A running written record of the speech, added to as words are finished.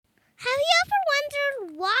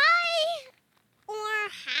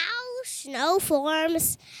snow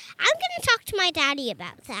forms? I'm going to talk to my daddy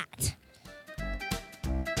about that.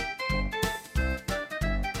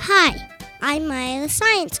 Hi, I'm Maya the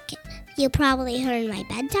Science Kid. You probably heard my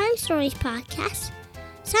Bedtime Stories podcast.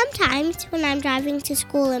 Sometimes when I'm driving to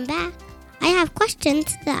school and back, I have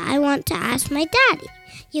questions that I want to ask my daddy.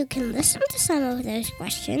 You can listen to some of those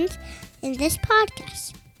questions in this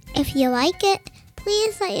podcast. If you like it,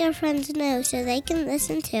 please let your friends know so they can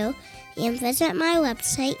listen too, and visit my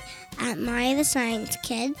website at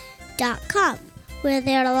mythesciencekid.com, where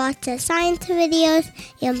there are lots of science videos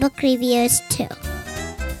and book reviews too.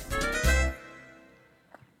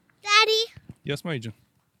 Daddy? Yes, Major.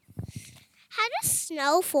 How does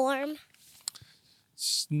snow form?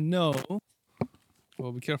 Snow.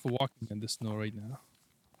 Well, be careful walking in the snow right now.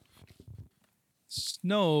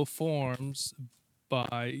 Snow forms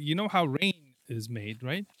by, you know how rain is made,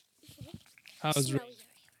 right? How's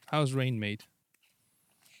rain made?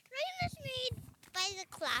 Rain is made by the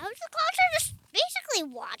clouds. The clouds are just basically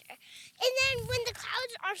water. And then when the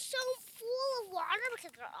clouds are so full of water,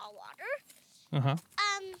 because they're all water,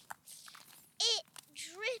 it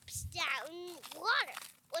drips down water,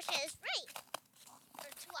 which is rain. Or to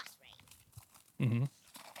us, rain. Mm-hmm.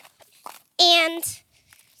 And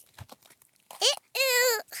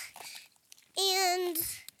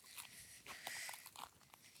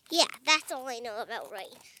yeah, that's all I know about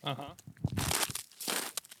rain.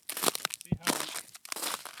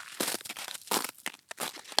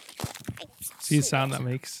 See the sound that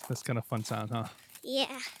makes? That's kind of fun sound, huh?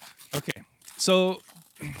 Yeah. Okay. So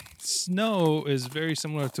snow is very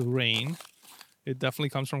similar to rain. It definitely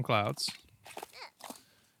comes from clouds.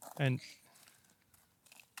 And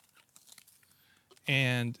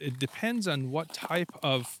it depends on what type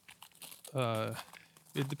of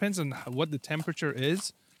it depends on what the temperature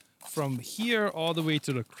is from here all the way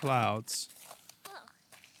to the clouds.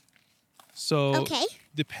 So Okay.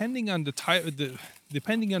 depending on the type,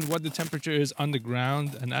 depending on what the temperature is on the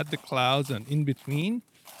ground and at the clouds and in between,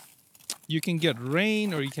 you can get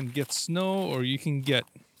rain or you can get snow or you can get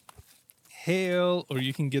hail or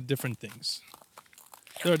you can get different things.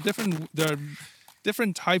 There are different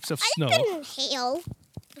types of snow. I've been in hail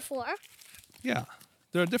before. Yeah.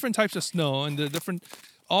 There are different types of snow and there are different.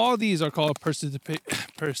 All these are called precipitation.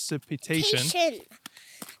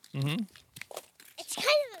 Mm-hmm. It's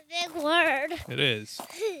kind of a big word. It is.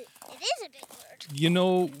 It is a big word. You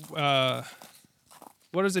know,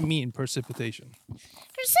 what does it mean, precipitation?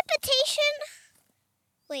 Precipitation?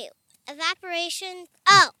 Wait, evaporation?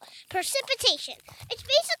 Oh, precipitation. It's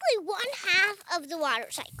basically 1/2 of the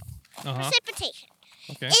water cycle. Precipitation.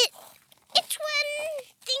 Okay. It's when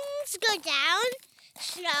things go down,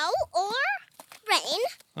 snow or rain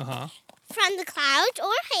from the clouds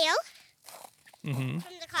or hail from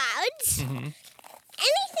the clouds.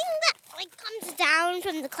 Anything that comes down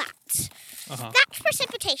from the clouds. That's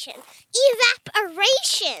precipitation.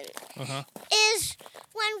 Evaporation is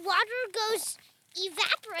when water goes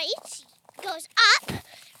up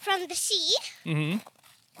from the sea. And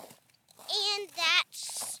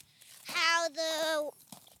that's how the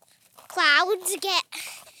clouds get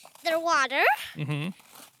their water.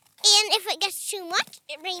 And if it gets too much,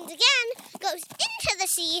 it rains again, goes into the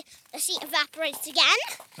sea evaporates again,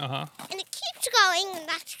 and it keeps going, and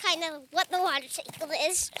that's kind of what the water cycle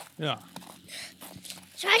is. Yeah.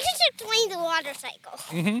 So I just explained the water cycle.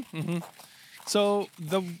 So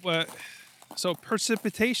so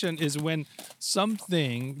precipitation is when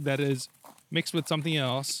something that is mixed with something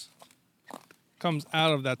else comes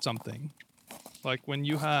out of that something. Like when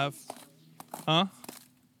you have,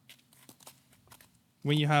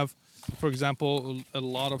 for example, a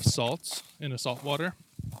lot of salts in a salt water.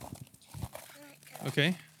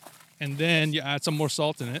 Okay. And then you add some more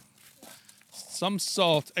salt in it. Some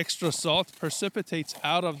salt, extra salt, precipitates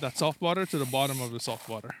out of that salt water to the bottom of the salt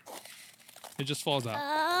water. It just falls out.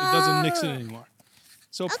 It doesn't mix it anymore.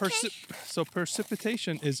 So so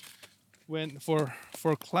precipitation is when for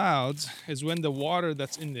clouds is when the water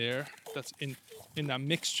that's in there, that's in that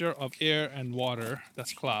mixture of air and water,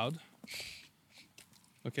 that's cloud.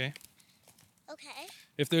 Okay. Okay.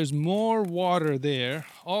 If there's more water there,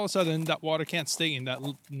 all of a sudden that water can't stay in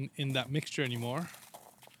that mixture anymore.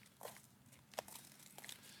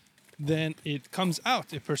 Then it comes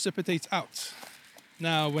out. It precipitates out.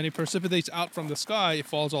 Now, when it precipitates out from the sky, it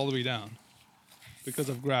falls all the way down because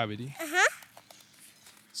of gravity.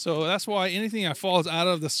 So that's why anything that falls out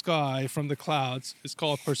of the sky from the clouds is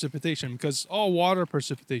called precipitation, because all water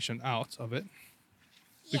precipitation out of it.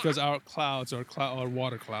 Because our clouds are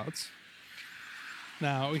water clouds.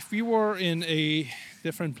 Now, if we were in a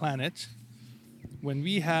different planet, when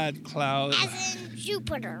we had clouds... As in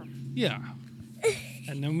Jupiter. Yeah.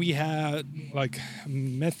 And then we had like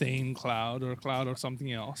methane cloud or cloud of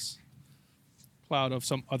something else. Cloud of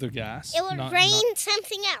some other gas. It would rain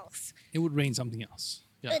something else. It would rain something else.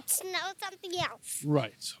 Yeah. It would snow something else.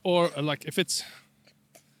 Right. Or like if it's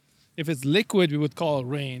liquid, we would call it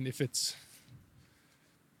rain. If it's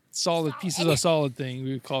solid pieces of solid thing,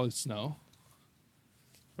 we would call it snow.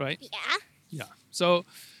 Right? Yeah. Yeah. So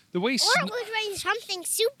the way Or it would rain something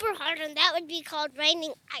super hard, and that would be called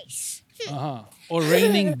raining ice. or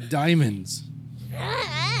raining diamonds.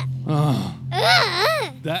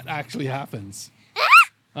 That actually happens.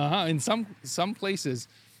 In some places,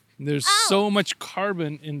 there's so much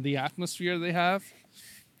carbon in the atmosphere they have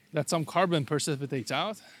that some carbon precipitates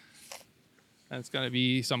out, and it's gonna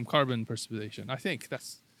be some carbon precipitation. I think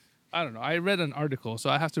I don't know. I read an article, so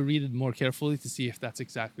I have to read it more carefully to see if that's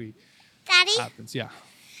exactly Daddy, happens. Yeah.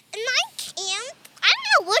 in my camp, I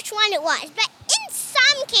don't know which one it was, but in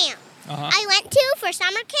some camp I went to for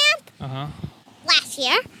summer camp last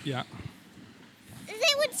year, Yeah.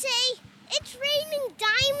 they would say, it's raining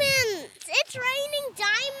diamonds. It's raining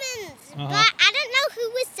diamonds. But I don't know who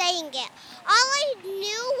was saying it. All I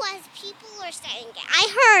knew was people were saying it. I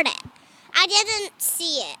heard it. I didn't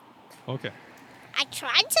see it. Okay. I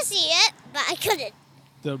tried to see it, but I couldn't.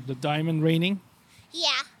 The diamond raining. Yeah.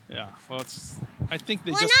 Yeah. Well, I think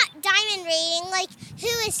they Well, just. not diamond raining. Like, who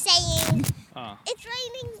is saying it's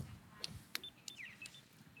raining?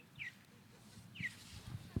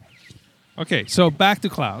 Okay, so back to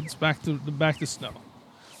clouds, back to snow.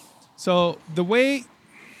 So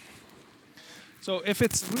if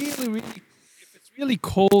it's really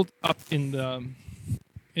cold up in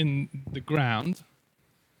the ground,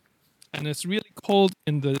 and it's really cold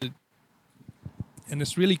in the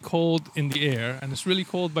air, and it's really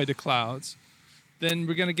cold by the clouds, then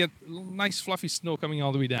we're gonna get nice fluffy snow coming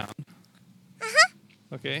all the way down.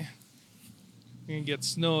 Okay, we're gonna get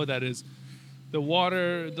snow that is. The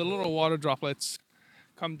little water droplets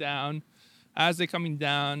come down. As they're coming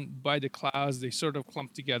down by the clouds, they sort of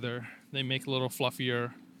clump together. They make a little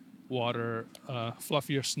fluffier water,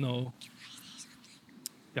 fluffier snow.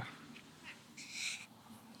 Yeah.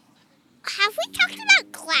 Have we talked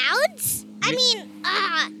about clouds? I mean,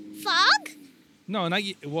 fog? No, not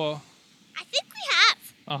yet. Well, I think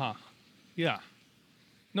we have. Yeah.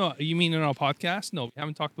 No, you mean in our podcast? No, we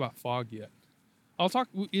haven't talked about fog yet.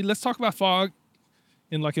 Let's talk about fog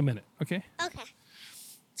in like a minute, okay? Okay.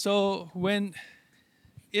 So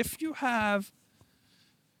if you have,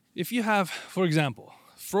 for example,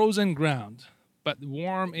 frozen ground but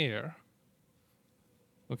warm air,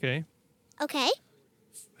 okay, Okay.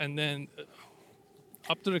 and then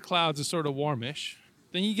up to the clouds is sort of warmish,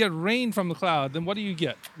 then you get rain from the cloud. Then what do you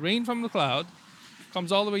get? Rain from the cloud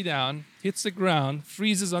comes all the way down, hits the ground,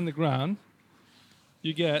 freezes on the ground.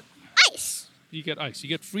 You get Ice. You get ice. You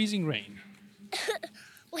get freezing rain.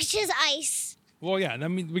 Which is ice. Well, yeah, I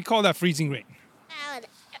mean, we call that freezing rain.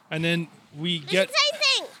 And then we get the same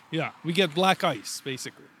thing. Yeah, we get black ice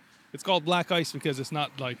basically. It's called black ice because it's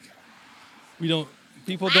not like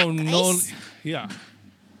people don't know. Yeah.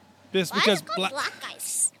 Why is it called black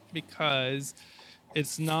ice? Because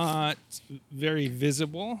it's not very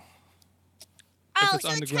visible. Oh, it's so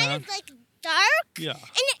on the it's ground. kind of like dark? Yeah.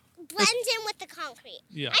 And it blends in with the concrete.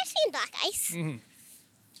 Yeah. I've seen black ice.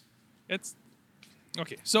 It's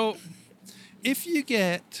okay. So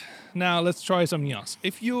now let's try something else.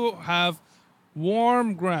 If you have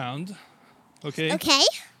warm ground, okay,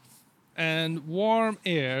 and warm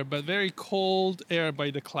air, but very cold air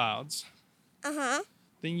by the clouds,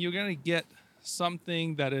 then you're gonna get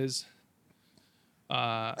something that is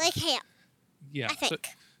like hail. Yeah. I think.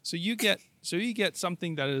 So you get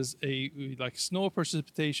something that is like snow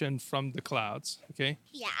precipitation from the clouds, okay?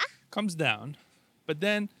 Yeah. Comes down, but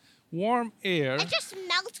then warm air. It just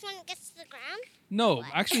melts when it gets to the ground? No,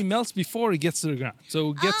 actually melts before it gets to the ground.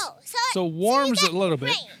 So it gets so you warms get a little bit.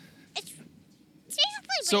 rain. It's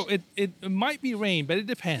basically So rain. it might be rain, but it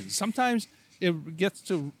depends. Sometimes it gets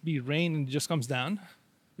to be rain and it just comes down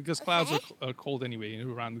because clouds are cold anyway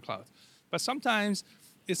around the clouds. But sometimes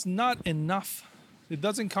it's not enough. It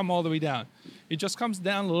doesn't come all the way down. It just comes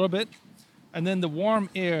down a little bit, and then the warm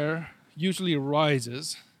air usually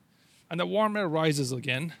rises, and the warm air rises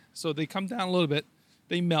again. So they come down a little bit,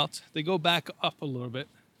 they melt, they go back up a little bit,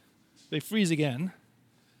 they freeze again,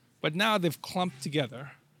 but now they've clumped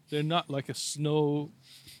together. They're not like a snow.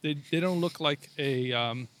 They don't look like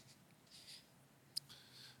the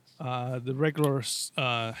regular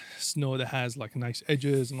snow that has like nice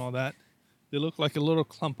edges and all that. They look like a little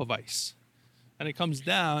clump of ice. And it comes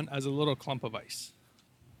down as a little clump of ice.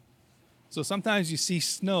 So sometimes you see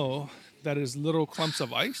snow that is little clumps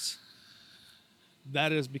of ice,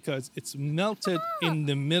 that is because it's melted in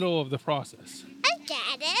the middle of the process. I get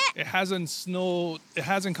it. It hasn't snowed. It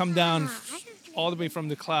hasn't come down all the way from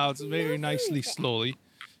the clouds very nicely, slowly.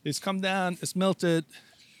 It's come down. It's melted.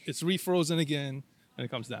 It's refrozen again, and it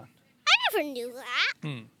comes down. I never knew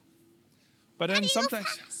that. But then How do you go sometimes,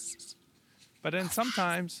 fast?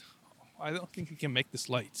 I don't think we can make this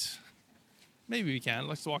light. Maybe we can.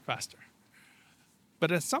 Let's walk faster.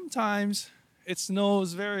 But then sometimes it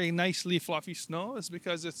snows very nicely, fluffy snow. It's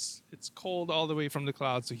because it's cold all the way from the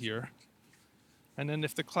clouds to here. And then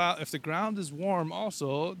if the ground is warm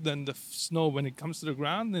also, then the snow, when it comes to the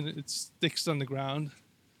ground, then it sticks on the ground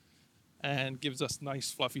and gives us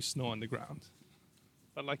nice fluffy snow on the ground.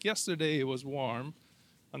 But like yesterday, it was warm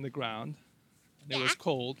on the ground and it was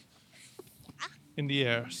cold in the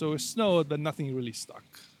air. So it snowed, but nothing really stuck.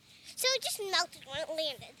 So it just melted when it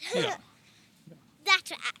landed. Yeah.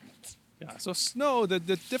 That's what happened. Yeah. So snow, the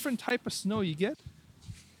different type of snow you get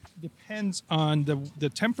depends on the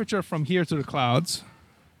temperature from here to the clouds.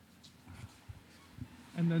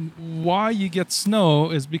 And then why you get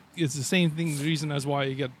snow is the same thing, the reason as why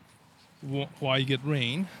you get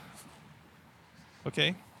rain.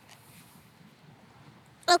 Okay?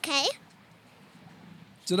 Okay.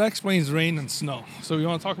 So that explains rain and snow. So we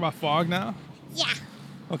want to talk about fog now? Yeah.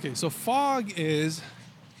 Okay, so fog is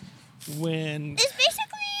when It's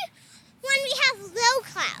basically when we have low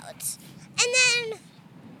clouds. And then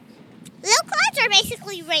low clouds are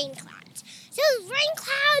basically rain clouds. So rain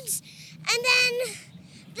clouds, and then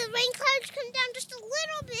the rain clouds come down just a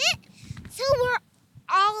little bit. So we're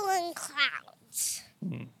all in clouds.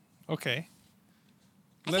 okay.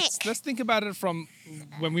 Let's think about it from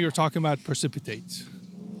when we were talking about precipitate.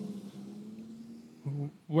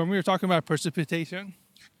 When we were talking about precipitation,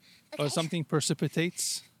 or something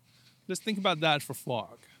precipitates, let's think about that for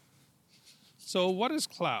fog. So what is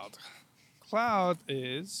cloud? Cloud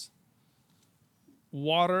is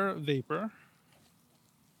water vapor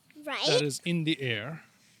Right? that is in the air.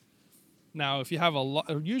 Now, if you have a lot,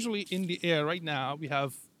 usually in the air right now, we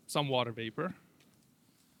have some water vapor,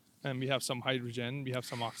 and we have some hydrogen, we have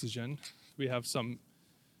some oxygen, we have some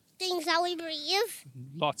Things that we breathe.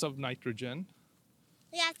 lots of nitrogen.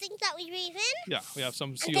 We have things that we breathe in. Yeah, we have some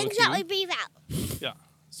And things that we CO2. breathe out. Yeah,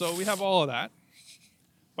 so we have all of that,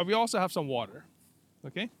 but we also have some water.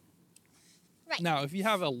 Okay. Right. Now, if you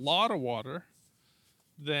have a lot of water,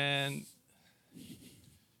 then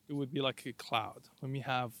it would be like a cloud. When we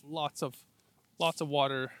have lots of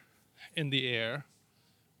water in the air,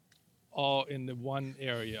 all in the one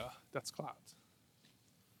area, that's cloud.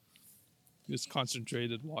 It's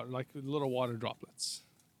concentrated water, like little water droplets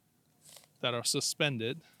that are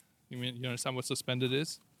suspended. You understand what suspended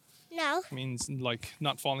is? No. It means like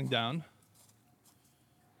not falling down.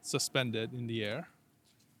 Suspended in the air.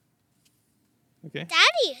 Okay.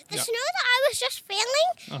 Daddy, the Yeah. snow that I was just feeling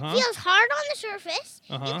Uh-huh. feels hard on the surface.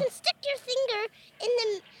 Uh-huh. You can stick your finger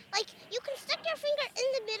you can stick your finger in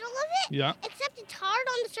the middle of it. Yeah. Except it's hard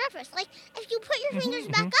on the surface. Like if you put your fingers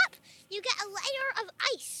back up, you get a layer of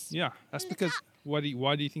ice. Yeah, that's On the because top. why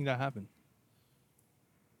do you think that happened?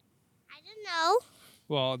 I don't know.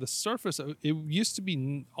 Well, the surface of it used to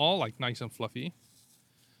be all like nice and fluffy,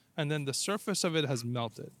 and then the surface of it has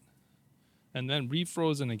melted, and then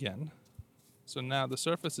refrozen again. So now the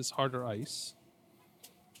surface is harder ice,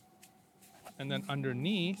 and then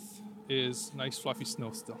underneath is nice fluffy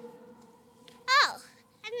snow still. Oh,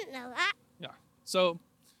 I didn't know that. Yeah. So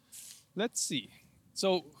let's see.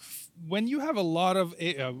 So when you have a lot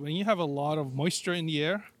of moisture in the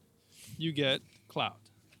air, you get cloud.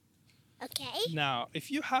 Okay. Now,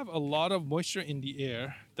 if you have a lot of moisture in the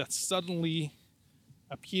air that suddenly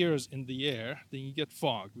appears in the air, then you get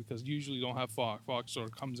fog, because you usually don't have fog. Fog sort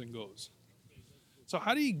of comes and goes. So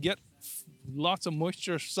how do you get lots of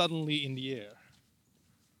moisture suddenly in the air?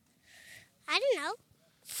 I don't know.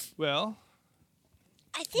 Well,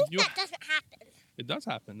 I think You- that doesn't happen. it does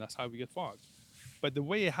happen. That's how we get fog. But the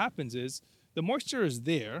way it happens is the moisture is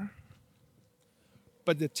there,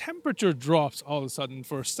 but the temperature drops all of a sudden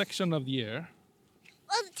for a section of the air.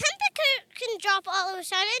 Well, the temperature can drop all of a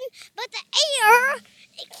sudden, but the air,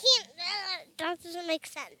 it can't. That doesn't make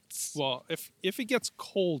sense. Well, if it gets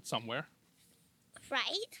cold somewhere,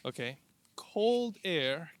 Right? okay, cold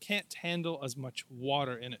air can't handle as much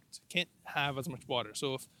water in it. Can't have as much water.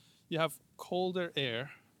 So if you have colder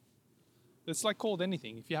air, it's like cold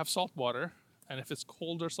anything. If you have salt water, and if it's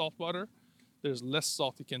colder salt water, there's less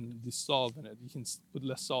salt you can dissolve in it. You can put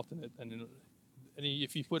less salt in it, and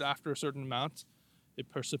if you put after a certain amount, it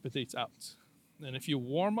precipitates out. And if you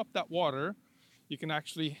warm up that water, you can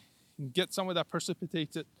actually get some of that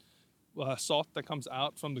precipitated salt that comes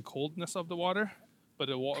out from the coldness of the water, But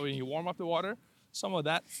when you warm up the water, some of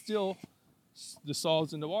that still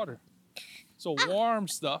dissolves in the water. So warm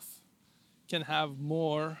stuff can have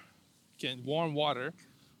more, warm water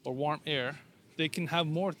or warm air, they can have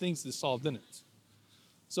more things dissolved in it.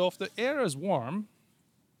 So if the air is warm,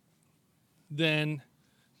 then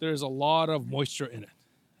there's a lot of moisture in it.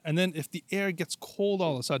 And then if the air gets cold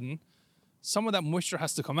all of a sudden, some of that moisture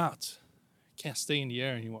has to come out. It can't stay in the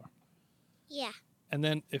air anymore. Yeah. And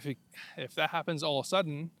then if that happens all of a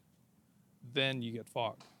sudden, then you get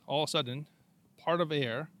fog. All of a sudden, part of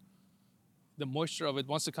air, the moisture of it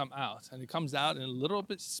wants to come out, and it comes out in a little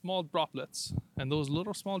bit small droplets. And those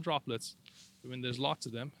little small droplets, when there's lots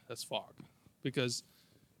of them, that's fog. Because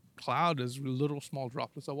cloud is little small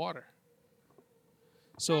droplets of water.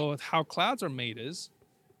 So how clouds are made is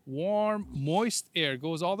warm, moist air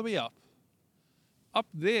goes all the way up. Up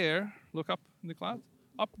there, look up in the clouds.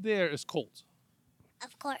 Up there is cold.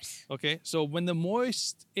 Of course. Okay, so when the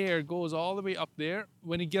moist air goes all the way up there,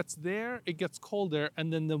 when it gets there, it gets colder,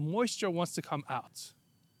 and then the moisture wants to come out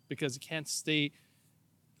because it can't stay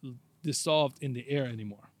dissolved in the air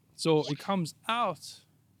anymore. So it comes out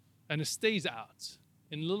and it stays out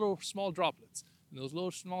in little small droplets. And those little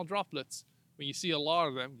small droplets, when you see a lot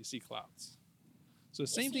of them, you see clouds. So the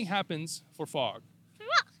same thing happens for fog.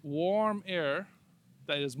 Warm air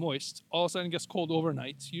that is moist all of a sudden gets cold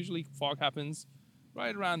overnight. Usually fog happens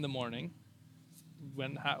right around the morning,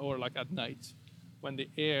 or like at night, when the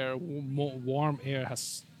air, warm air,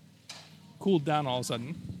 has cooled down all of a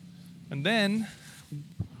sudden, and then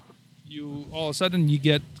all of a sudden you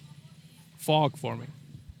get fog forming.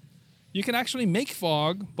 You can actually make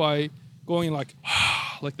fog by going like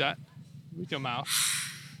that with your mouth.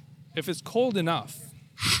 If it's cold enough,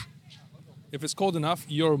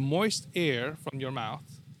 your moist air from your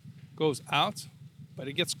mouth goes out, but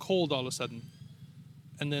it gets cold all of a sudden.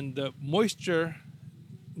 And then the moisture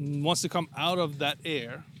wants to come out of that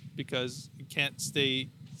air because it can't stay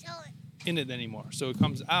in it anymore. So it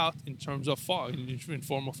comes out in terms of fog, in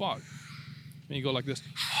form of fog. When you go like this,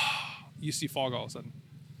 you see fog all of a sudden.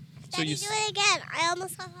 Daddy, do it again. I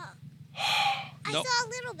almost saw fog. I Nope. saw a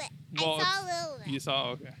little bit. Well, I saw a little bit. You saw,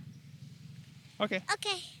 okay. Okay,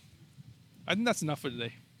 Okay. I think that's enough for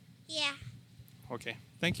today. Yeah. Okay,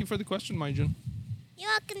 thank you for the question, Maijun. You're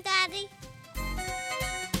welcome, Daddy.